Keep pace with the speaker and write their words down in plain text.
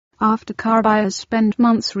After car buyers spend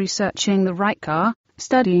months researching the right car,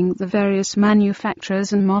 studying the various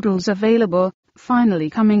manufacturers and models available,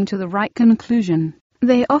 finally coming to the right conclusion,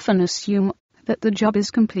 they often assume that the job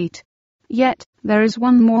is complete. Yet, there is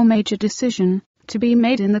one more major decision to be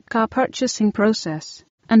made in the car purchasing process,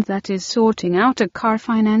 and that is sorting out a car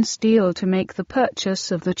finance deal to make the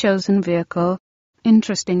purchase of the chosen vehicle.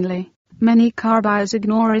 Interestingly, many car buyers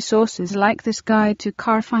ignore resources like this guide to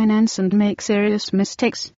car finance and make serious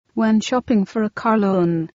mistakes when shopping for a car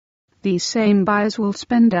loan. These same buyers will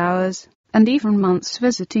spend hours, and even months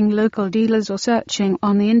visiting local dealers or searching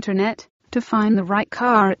on the internet to find the right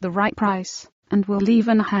car at the right price, and will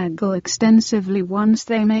even haggle extensively once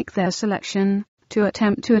they make their selection, to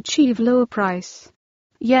attempt to achieve lower price.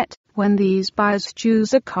 Yet, when these buyers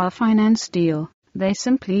choose a car finance deal, they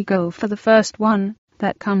simply go for the first one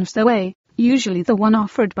that comes their way, usually the one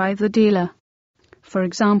offered by the dealer. For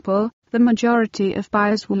example, the majority of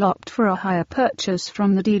buyers will opt for a hire purchase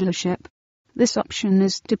from the dealership. This option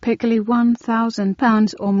is typically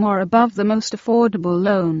 £1,000 or more above the most affordable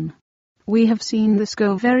loan. We have seen this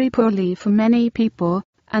go very poorly for many people,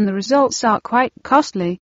 and the results are quite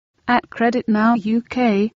costly. At Credit Now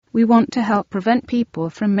UK, we want to help prevent people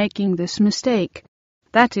from making this mistake.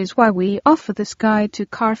 That is why we offer this guide to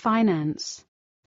car finance.